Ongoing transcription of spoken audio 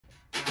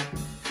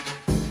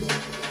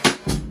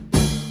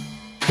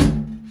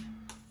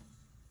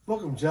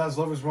Welcome, jazz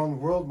lovers around the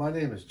world. My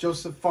name is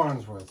Joseph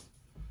Farnsworth.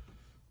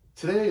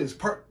 Today is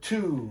part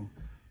 2,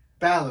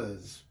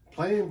 Ballads,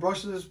 Playing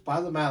Brushes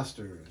by the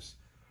Masters.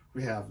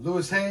 We have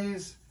Louis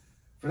Hayes,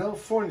 Vernel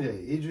Fournier,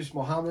 Idris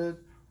Muhammad,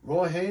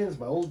 Roy Haynes,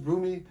 my old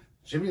roomie,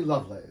 Jimmy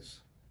Lovelace.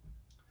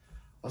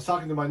 I was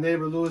talking to my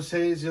neighbor Louis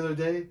Hayes the other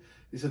day.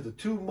 He said the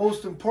two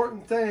most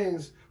important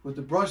things with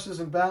the brushes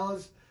and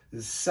ballads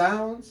is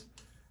sounds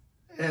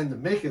and to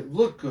make it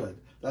look good.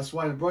 That's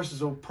why the brush is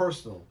so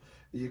personal.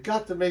 You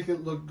got to make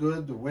it look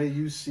good the way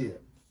you see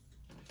it.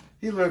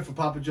 He learned from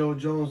Papa Joe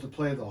Jones to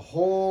play the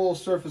whole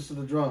surface of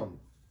the drum.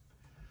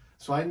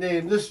 So I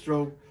named this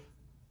stroke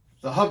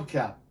the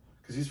hubcap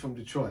because he's from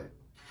Detroit.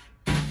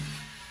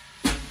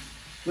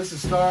 This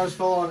is Stars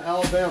Fell on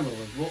Alabama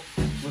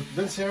with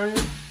Vince Herring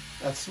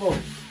at Smoke.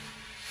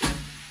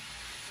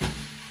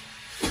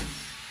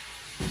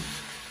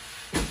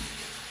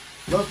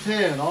 Left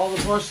hand, all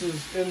the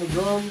brushes in the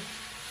drum.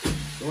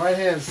 The right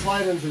hand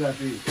slide into that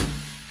beat.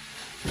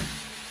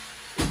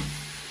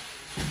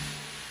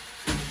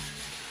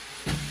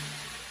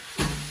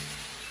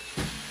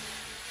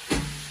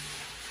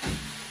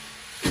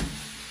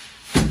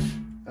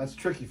 That's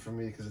tricky for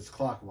me because it's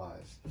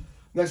clockwise.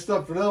 Next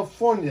up, Vernel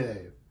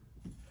Fournier.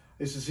 I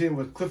used to see him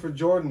with Clifford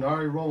Jordan and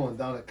Ari Rowland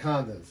down at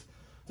Condon's.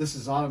 This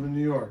is out of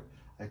New York.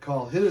 I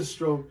call his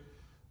stroke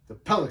the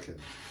Pelican.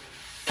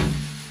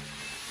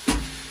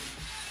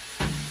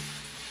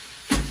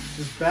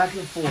 Just back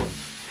and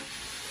forth.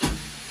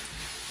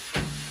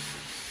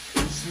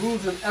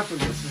 Smooth and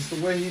effortless. It's the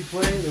way he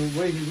played and the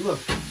way he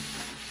looked.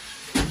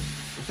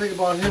 The thing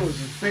about him was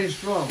his bass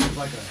drum was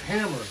like a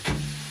hammer.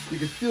 You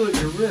could feel it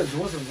in your ribs. It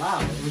wasn't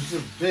loud. It was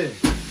just big.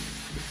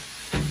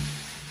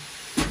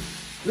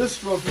 This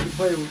stroke you can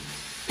play with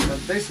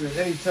basically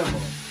at any tempo.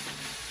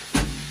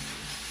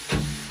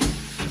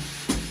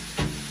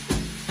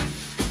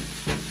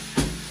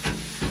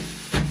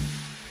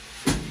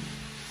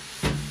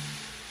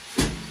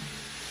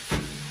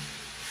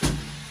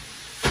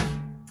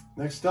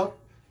 Next up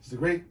is the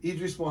great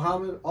Idris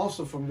Muhammad,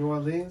 also from New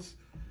Orleans.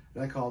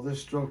 And I call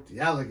this stroke the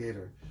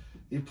Alligator.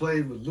 He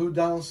played with Lou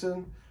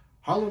Donaldson,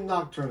 Harlem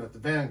Nocturne at the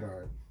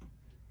Vanguard.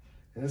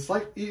 And it's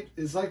like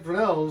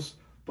Vernel's,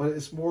 but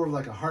it's more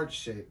like a heart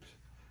shaped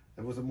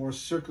and with a more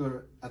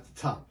circular at the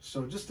top.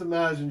 So just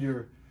imagine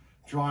you're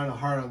drawing a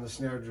heart on the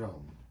snare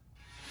drum.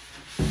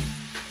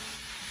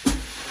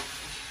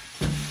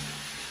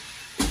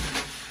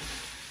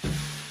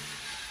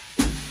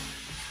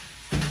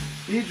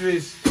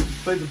 Idris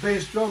played the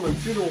bass drum in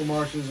funeral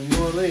marches in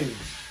New Orleans.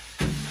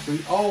 So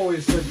he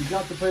always said you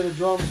got to play the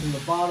drums from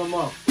the bottom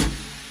up,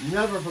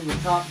 never from the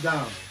top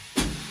down.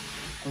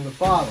 From the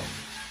bottom.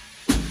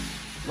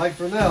 Like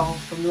Vernel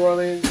from New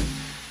Orleans,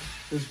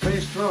 his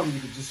bass drum, you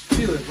could just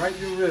feel it right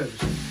in your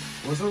ribs.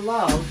 It wasn't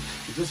loud,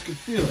 you just could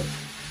feel it.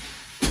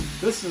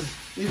 This is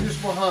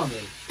Idris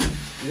Muhammad,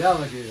 the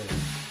Alligator.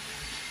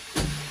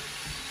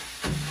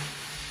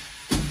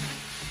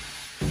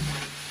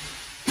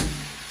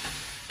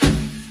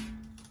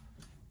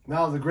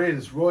 Now the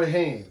greatest, Roy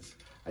Haynes.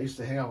 I used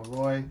to hang out with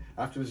Roy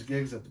after his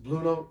gigs at the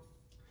Blue Note,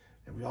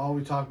 and all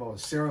we talked about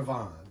was Sarah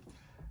Vaughan.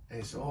 And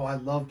he said, oh, I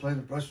love playing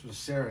the brush with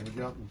Sarah. And he'd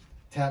get up and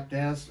tap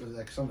dance, or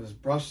like some of his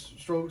brush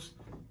strokes.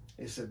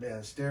 And he said,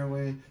 man,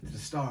 Stairway to the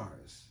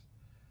Stars.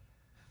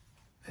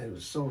 And it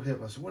was so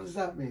hip. I said, what does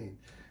that mean?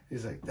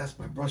 He's like, that's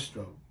my brush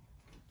stroke.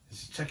 He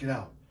said, check it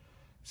out.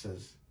 It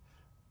says,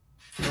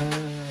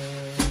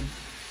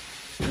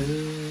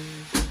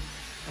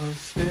 a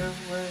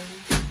stairway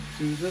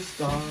to the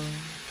stars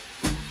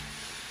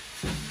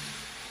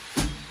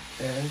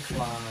and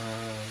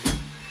climb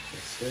the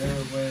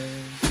stairway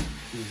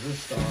to the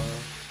star.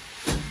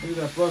 Look at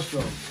that brush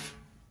stroke.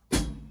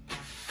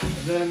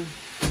 And then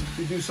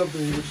you do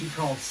something which he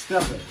called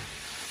stepping.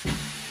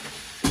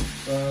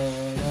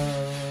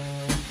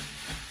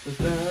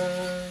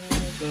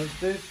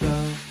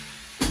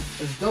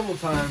 It's double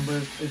time,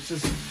 but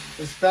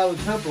it's ballad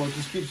tempo. It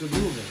just keeps it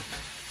moving.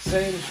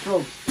 Same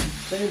stroke,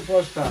 same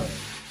brush pattern.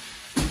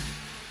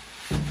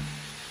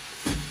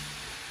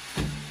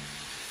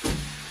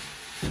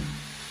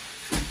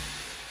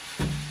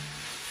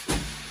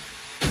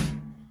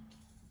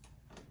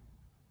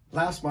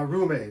 Last, my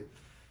roommate,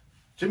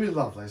 Jimmy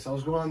Lovelace. I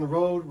was going on the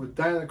road with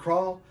Diana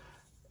Krall.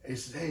 He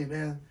says, hey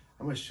man,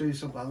 I'm going to show you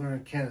something I learned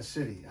in Kansas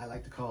City. I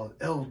like to call it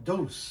El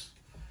Dos.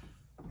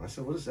 I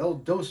said, what does El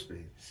Dos be?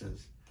 He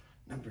says,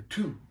 number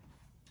 2.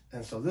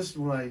 And so this is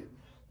what I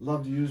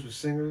love to use with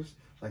singers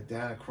like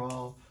Diana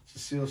Krall,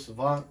 Cecile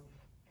Savant,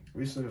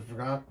 recently with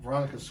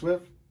Veronica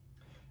Swift.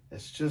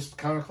 It's just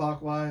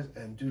counterclockwise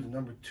and do the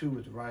number 2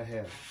 with the right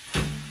hand.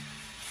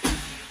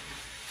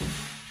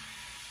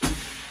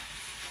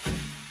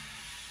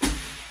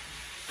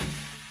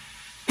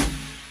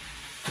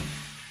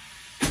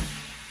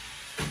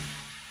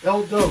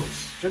 El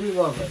Dos, Jimmy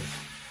Lovelace.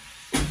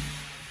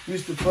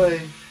 Used to play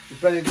with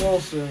Benny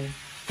Golson.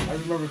 I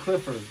remember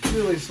Clifford,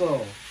 really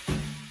slow.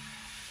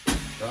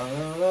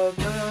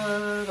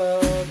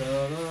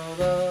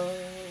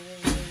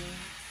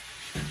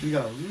 You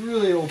gotta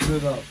really open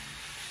it up.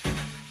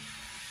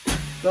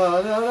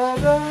 Da da da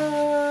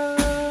da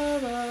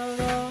da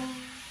da.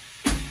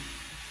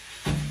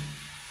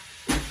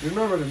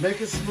 Remember to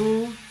make it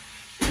smooth,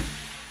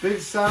 big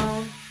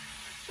sound,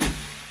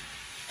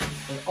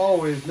 and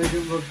always make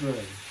it look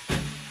good.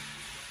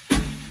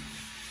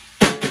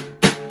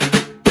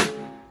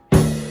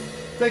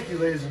 Thank you,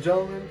 ladies and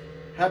gentlemen.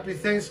 Happy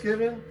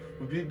Thanksgiving.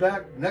 We'll be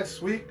back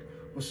next week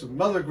with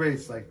some other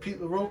greats like Pete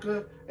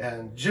LaRocca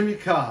and Jimmy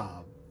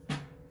Cobb.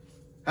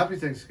 Happy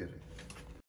Thanksgiving.